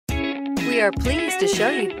We are pleased to show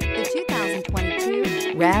you the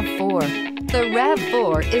 2022 RAV4. The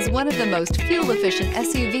RAV4 is one of the most fuel-efficient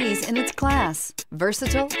SUVs in its class.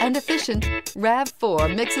 Versatile and efficient,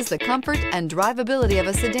 RAV4 mixes the comfort and drivability of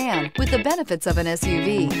a sedan with the benefits of an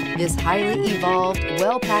SUV. This highly evolved,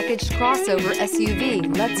 well-packaged crossover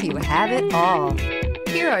SUV lets you have it all.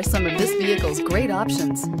 Here are some of this vehicle's great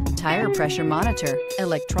options: tire pressure monitor,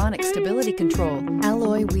 electronic stability control,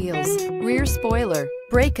 alloy wheels, rear spoiler,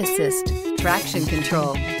 brake assist, traction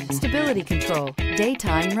control, stability control,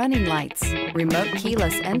 daytime running lights, remote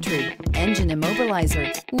keyless entry, engine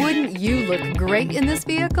immobilizer. Wouldn't you look great in this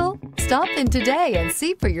vehicle? Stop in today and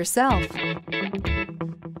see for yourself.